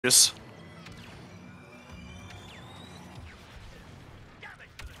Yes.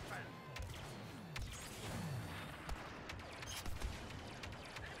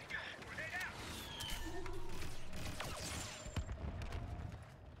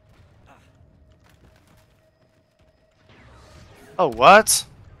 Oh, what?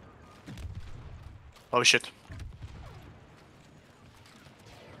 Oh shit.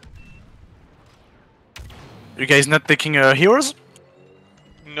 You guys not taking heroes?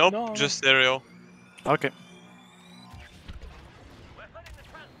 Nope, No. just aerial. Okay.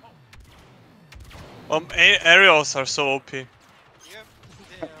 Aerials are so OP. Yep,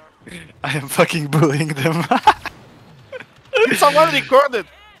 they are. I am fucking bullying them. Someone recorded!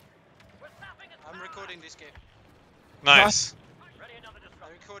 I'm recording this game. Nice. I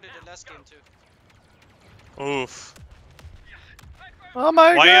recorded the last game too. Oof. Oh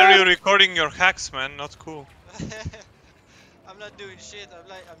my Why god! are you recording your hacks, man? Not cool. I'm not doing shit,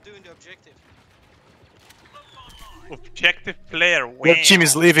 I'm doing the objective. Objective player, Your wow. team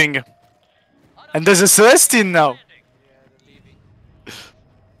is leaving. And there's a Celestine now! Yeah, they're leaving.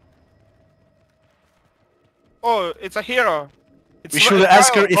 Oh, it's a hero! It's We should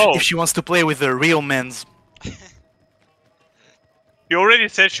ask her Oh. if she wants to play with the real men's. You already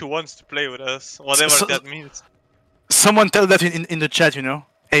said she wants to play with us, whatever So- that means. Someone tell that in the chat, you know?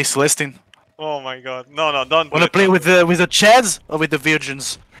 Hey Celestine, Oh my god. No, don't do wanna it. play with the Chads or with the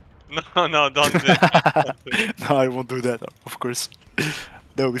Virgins? No, don't do it. No, I won't do that, of course.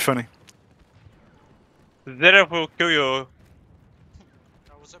 That would be funny. Zeref will kill you.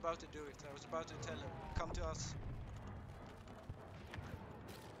 I was about to do it. I was about to tell him, come to us.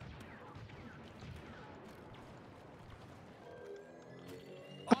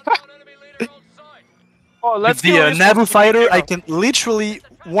 Oh, With the Naboo fighter, I can literally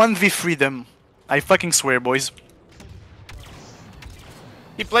 1v3 them. I fucking swear, boys.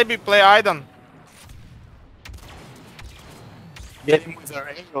 He played me play Aiden. Get him with our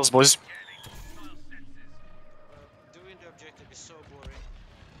angles, boys. Doing the objective is so boring.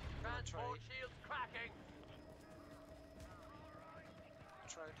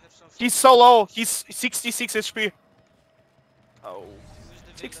 Try and have some fun. He's so low. He's 66 HP. Oh, Who's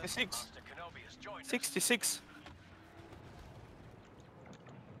the villain? 66. 66.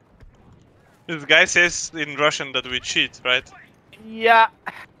 This guy says in Russian that we cheat, right? Yeah.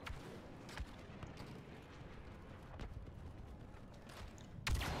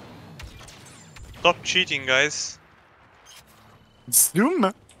 Stop cheating, guys. Zoom?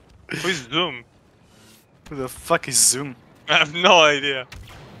 Who is Zoom? Who the fuck is Zoom? I have no idea.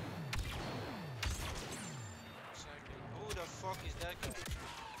 Exactly. Who the fuck is that guy?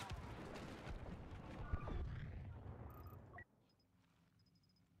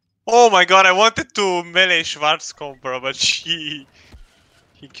 Oh my god, I wanted to melee Schwarzkobra, but he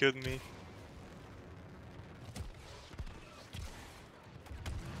killed me.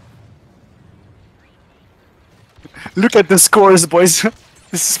 Look at the scores, boys.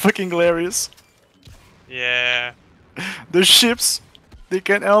 This is fucking hilarious. Yeah. The ships, they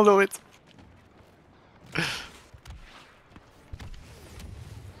can handle it.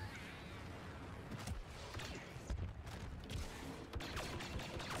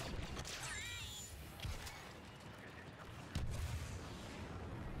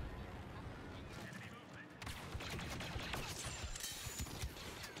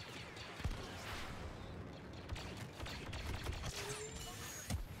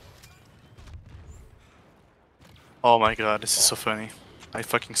 Oh my god, this is so funny. I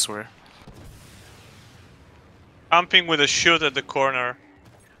fucking swear. Camping with a shield at the corner.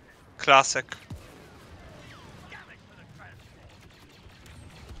 Classic.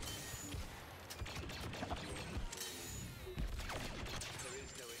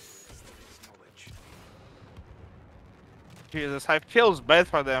 Jesus, I feels bad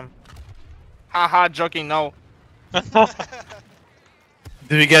for them. Haha, joking, no.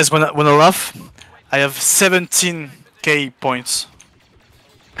 Do you guys wanna laugh? I have 17k points.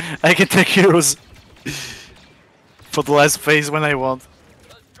 I can take heroes for the last phase when I want.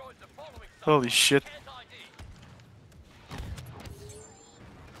 Holy shit.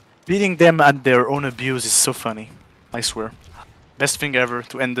 Beating them at their own abuse is so funny. I swear. Best thing ever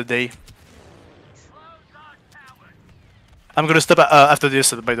to end the day. I'm gonna stop after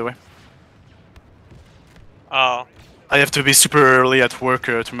this, by the way. Oh. I have to be super early at work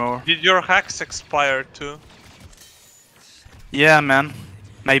tomorrow. Did your hacks expire too? Yeah, man.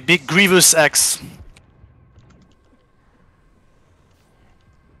 My big Grievous axe.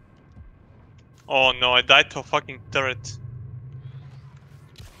 Oh no, I died to a fucking turret.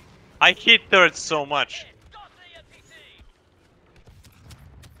 I hate turrets so much.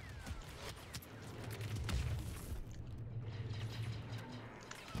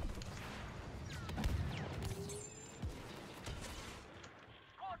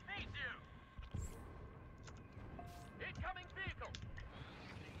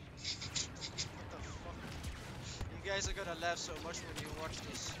 guys are gonna laugh so much when you watch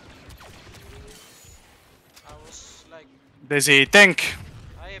this. I was like, There's a tank.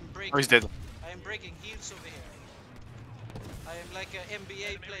 I am Oh, breaking. he's dead. I am breaking heels over here. I am like an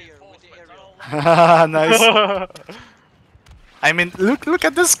NBA player with the aerial. Nice. I mean, look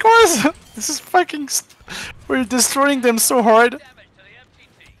at the scores. This is fucking. We're destroying them so hard.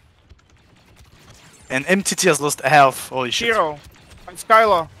 And MTT has lost half. Holy shit. Hero. And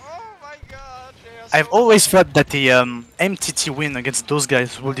Skylar. Oh my god, they are I've so always hard. thought that the MTT win against those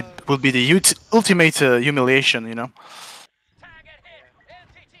guys will be the ultimate humiliation, you know?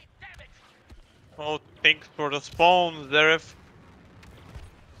 Oh, thanks for the spawn, Zeref.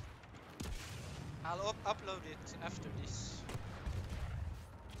 I'll upload it after this.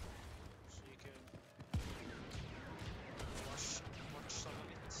 So you can watch some of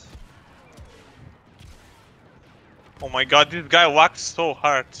it. Oh my god, this guy whacks so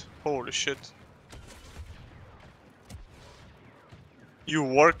hard. Holy shit. You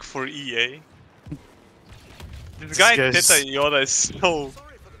work for EA? This guy guy's- Teta Yoda is so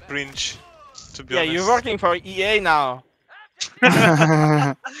cringe, to be Yeah, honest. you're working for EA now.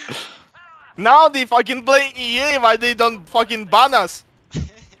 Now they fucking play EA, why they don't fucking ban us?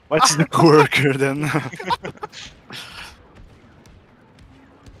 What's the worker then?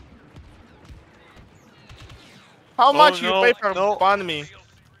 How much no, you pay for no. ban me?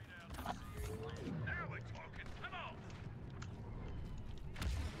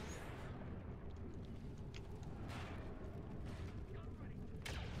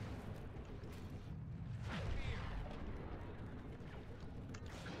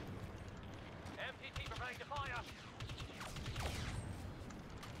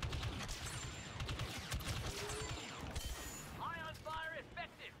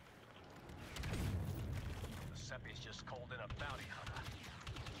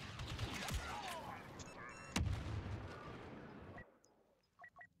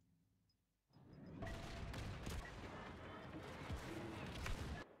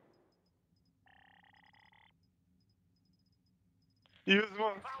 He was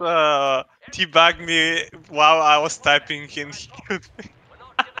once teabag me while I was typing and he killed me.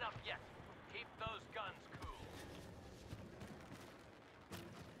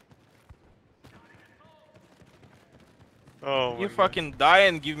 Oh my You god. fucking die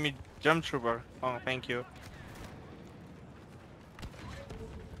and give me jump trooper. Oh, thank you.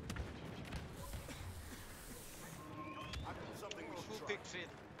 Who picked Finn?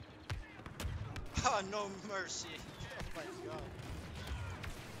 Ah, no mercy. Oh my god.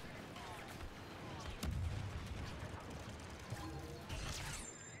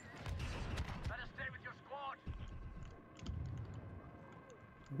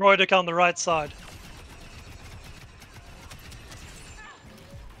 Broidic on the right side.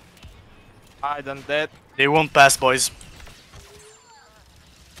 I done that. They won't pass, boys.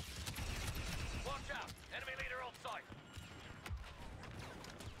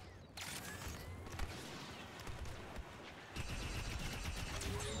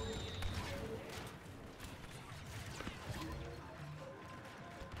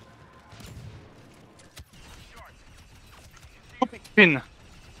 Pin.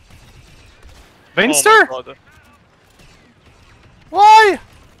 Veinster? Oh my god. Why?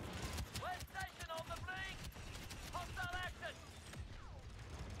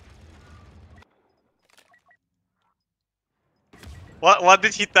 What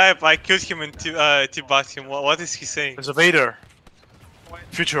did he type? I killed him and teabagged him. What is he saying? There's a Vader.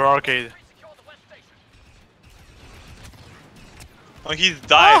 Future arcade. Oh, he's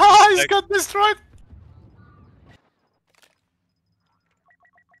died. Ah, he's Like- got destroyed.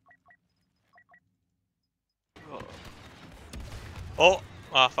 Oh,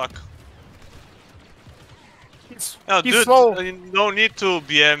 ah fuck. He's, No, he's dude, slow. no need to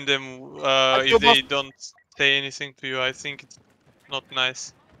BM them I if killed they most- don't say anything to you. I think it's not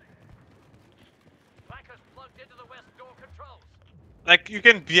nice. Like, you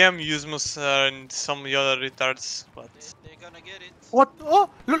can BM Usmus and some other retards, but... They're gonna get it. What? Oh,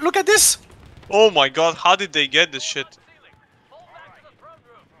 look at this. Oh my god, how did they get this shit?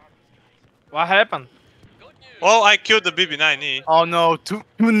 What happened? Oh, I killed the BB9E. Oh no, two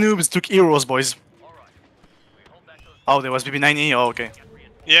noobs took heroes, boys. Oh, there was BB9E. Oh, okay.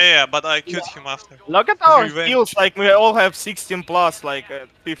 Yeah, but I killed him after. Look at our Revenge. skills, like we all have 16 plus, like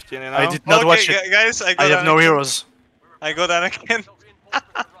 15, you know? I did not Okay, watch it. guys, I have no heroes. I got Anakin.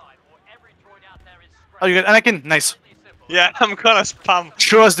 Oh, you got Anakin? Nice. Yeah, I'm gonna spam.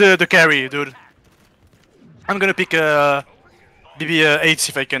 Show us the carry, dude. I'm gonna pick BB8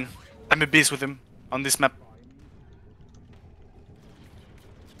 if I can. I'm a beast with him on this map.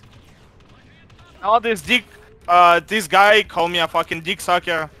 All these This guy called me a fucking dick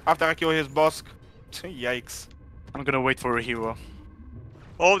sucker after I killed his boss. Yikes. I'm gonna wait for a hero.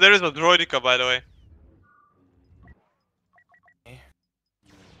 Oh, there is a Droidica, by the way.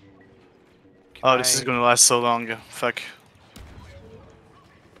 Oh, this is gonna last so long. Fuck.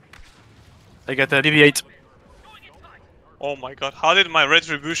 I got a BB-8. Oh my god, how did my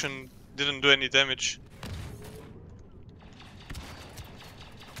Retribution didn't do any damage?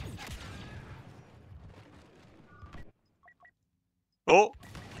 Oh!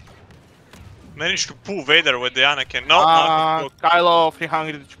 Managed to pull Vader with the Anakin. No, no, Kylo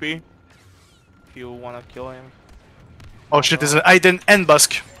 300 HP. If you wanna kill him. Oh shit, there's an Aiden and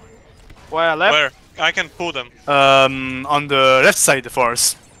Busk. Where left? where? I can pull them. On the left side for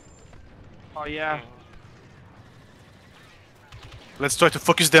us. Oh yeah. Let's try to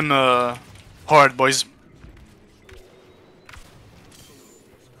focus them hard, boys.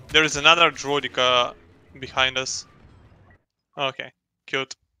 There is another Droidica behind us. Okay,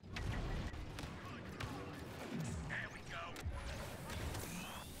 cute.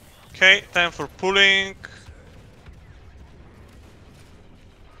 Okay, time for pulling.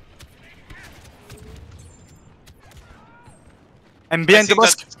 I'm behind the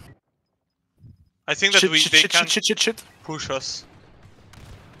Busk. I think that they can Shit. push us.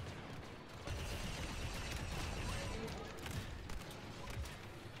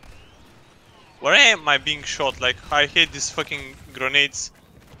 Where am I being shot? Like, I hate these fucking grenades.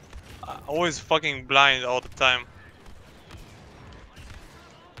 I'm always fucking blind all the time.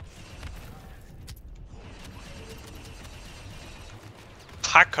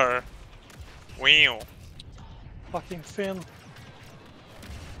 Hacker. Wow. Fucking Finn.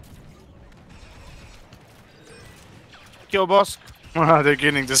 Kill boss. They're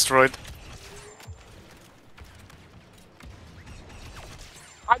getting destroyed.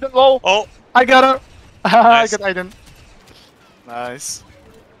 I don't know. Oh, I got her! I Nice. got Aiden. Nice.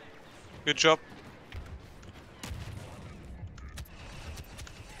 good job.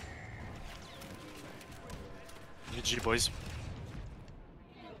 GG, boys.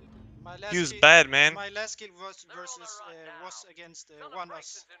 My last He was kill- bad, man. My last kill was against one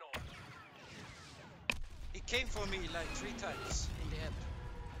us. He came for me like 3 times in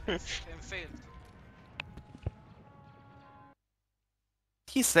the end and failed.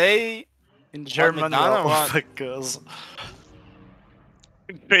 He say In German, Madonna oh what? my god.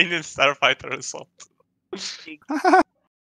 Ukrainian Starfighter assault.